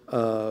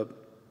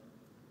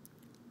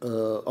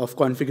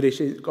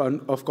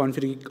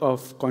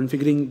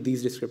configuring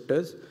these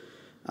descriptors.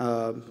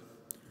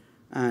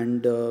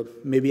 And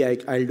maybe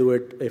I'll do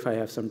it if I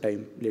have some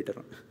time later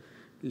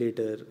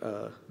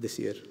this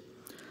year.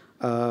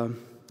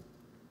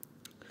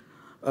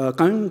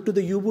 Coming to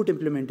the U-boot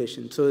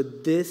implementation. So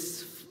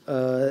this,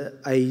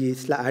 I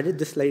added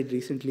this slide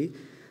recently.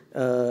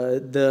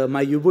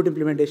 My U-boot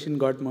implementation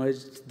got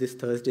merged this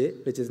Thursday,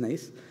 which is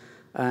nice.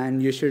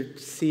 And you should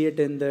see it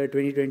in the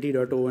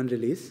 2020.01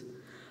 release.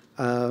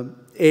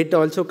 It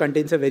also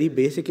contains a very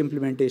basic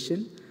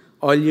implementation.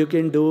 All you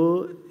can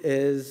do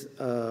is,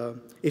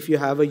 if you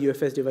have a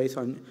UFS device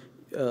on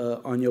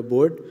your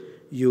board,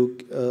 you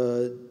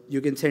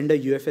can send a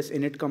UFS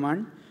init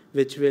command,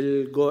 which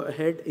will go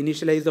ahead,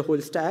 initialize the whole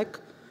stack,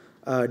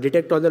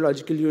 detect all the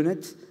logical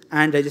units,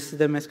 and register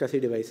them as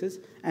SCSI devices.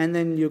 And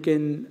then you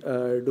can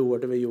do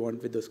whatever you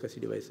want with those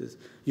SCSI devices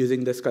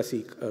using the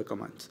SCSI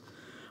commands.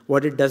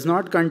 What it does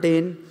not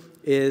contain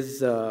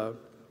is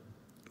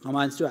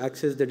commands to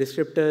access the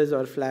descriptors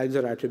or flags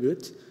or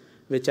attributes,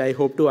 which I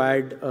hope to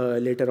add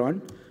later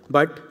on.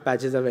 But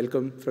patches are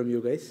welcome from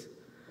you guys.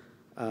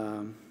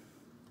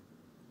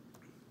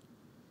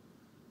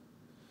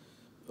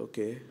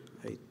 OK,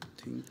 I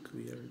think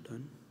we are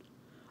done.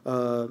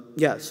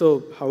 Yeah,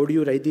 so how do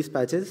you write these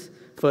patches?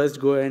 First,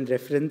 go and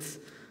reference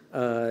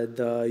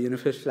the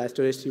Unified Flash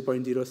Storage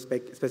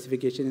 3.0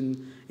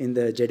 specification in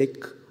the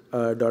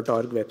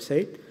JEDIC.org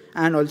website,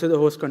 and also the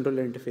host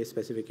controller interface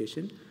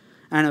specification.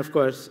 And of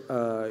course,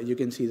 you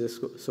can see the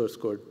source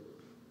code.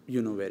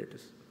 You know where it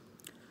is.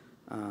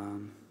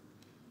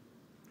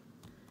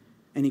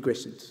 Any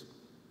questions?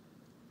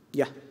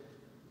 Yeah.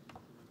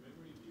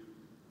 Memory view,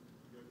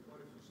 you have quite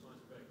a few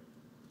slides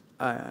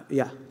back.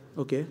 Yeah,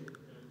 OK. And on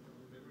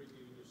the memory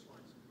view in your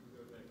slides, you can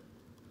go back.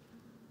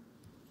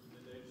 And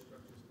the data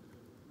structures.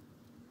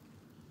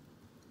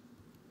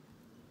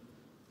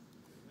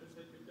 Notice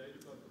that your data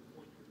buffer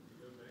point, if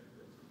you go back,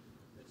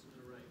 that's an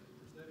array.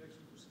 Is that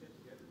actually for scan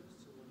together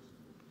lists, or what is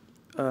it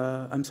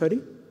for? I'm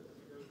sorry?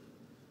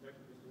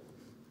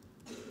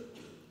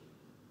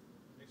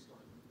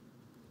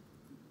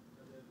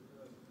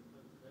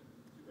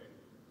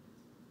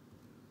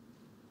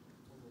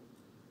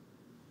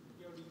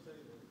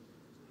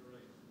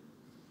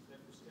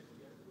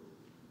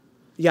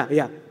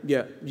 Yeah.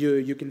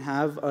 You can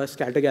have a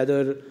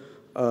scatter-gather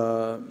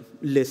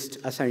list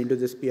assigned to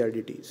this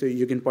PRDT. So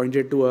you can point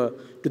it to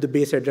the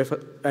base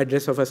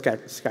address of a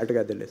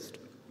scatter-gather list.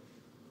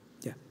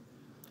 Yeah.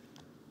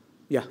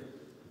 Yeah.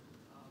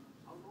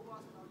 How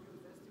robust are your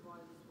test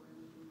devices when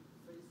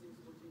facing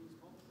continuous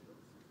faults?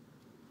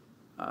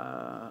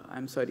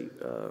 I'm sorry.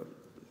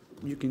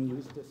 You can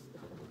use this.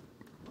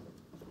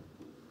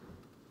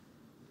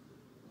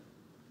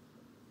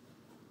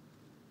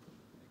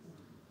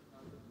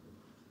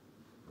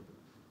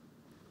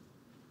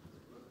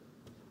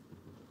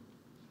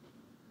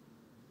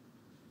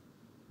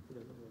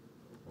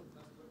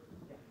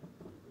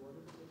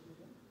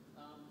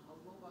 How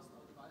robust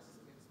are devices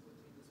against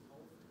continuous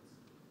faults?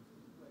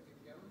 Do I get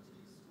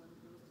guarantees when it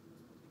goes to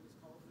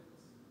continuous faults?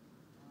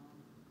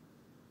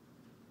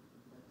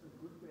 That's a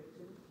good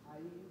question.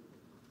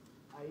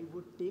 I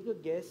would take a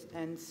guess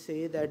and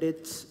say that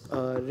it's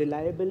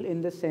reliable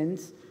in the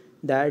sense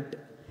that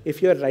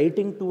if you're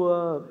writing to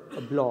a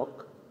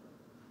block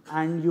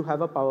and you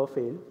have a power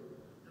fail,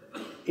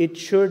 it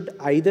should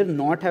either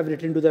not have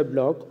written to that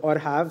block or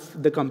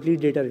have the complete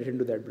data written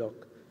to that block.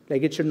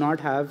 Like it should not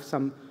have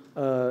some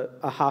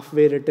a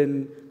halfway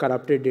written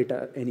corrupted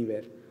data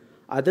anywhere.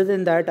 Other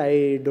than that,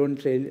 I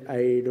don't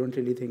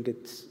really think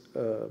it's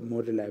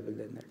more reliable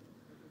than that.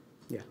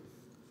 Yeah.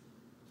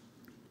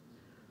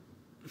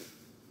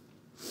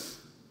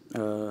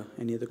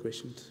 Any other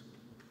questions?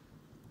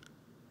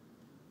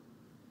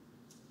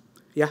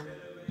 Yeah.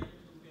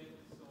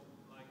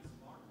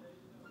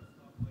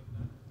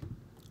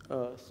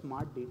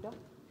 Smart data?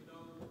 You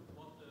know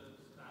what the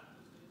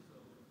status is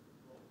of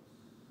blocks?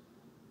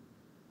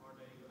 Are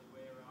they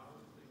wear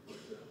out,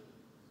 things like that?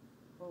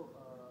 Oh,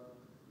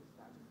 the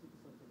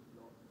statistics of the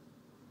blocks.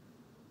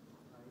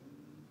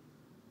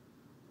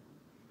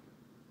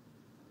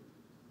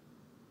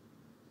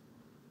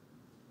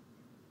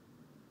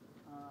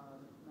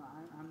 No,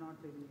 I'm not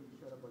really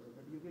sure about it,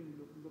 but you can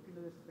look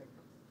into the spec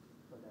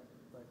for that.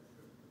 But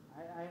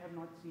I have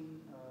not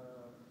seen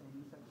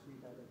any such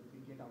data that you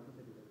can get out of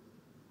the device.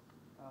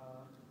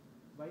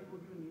 Why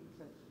would you need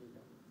such data?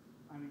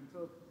 I mean,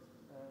 so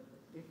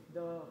if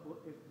the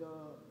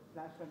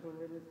flash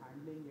controller is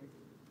handling it,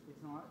 it's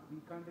not.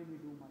 We can't really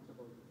do much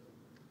about it.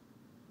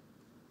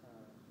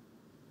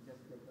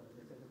 Just as a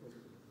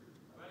question.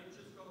 Well, it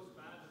just goes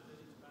bad and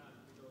then it's bad.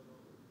 We don't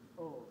know.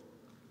 Oh.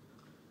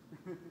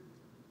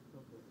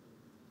 Okay.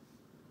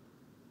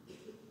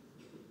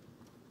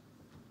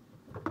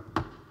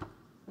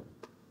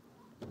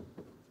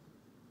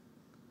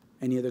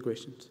 Any other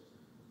questions?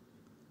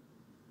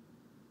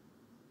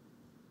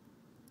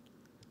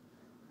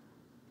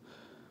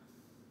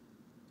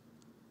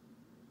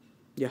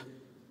 Yeah.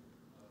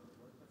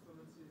 What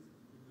performance is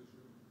English?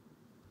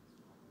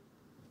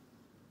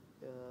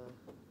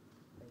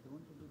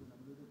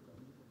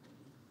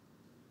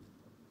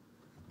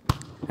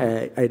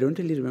 I don't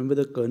really remember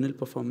the kernel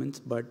performance,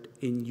 but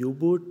in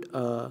U-boot,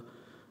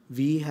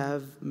 we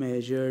have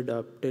measured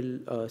up till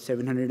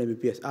 700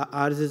 Mbps.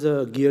 Ours is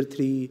a Gear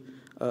 3.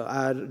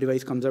 Our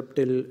device comes up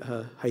till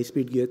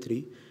high-speed Gear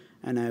 3,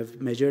 and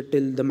I've measured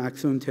till the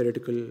maximum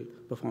theoretical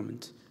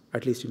performance,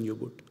 at least in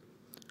U-boot.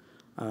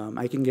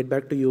 I can get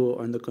back to you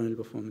on the kernel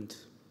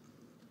performance.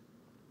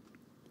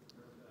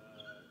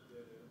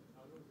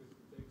 How long does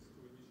it take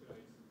to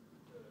initialize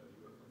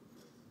your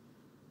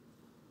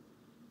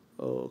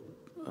Oh,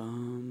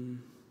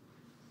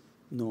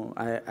 no,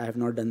 I have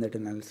not done that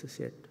analysis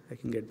yet. I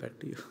can get back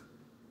to you.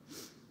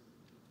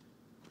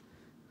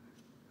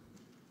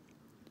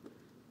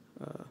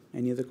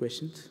 Any other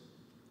questions?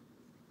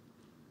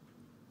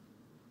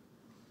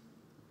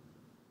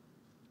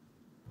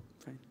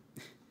 Fine.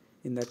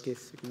 In that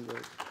case, you can go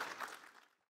ahead.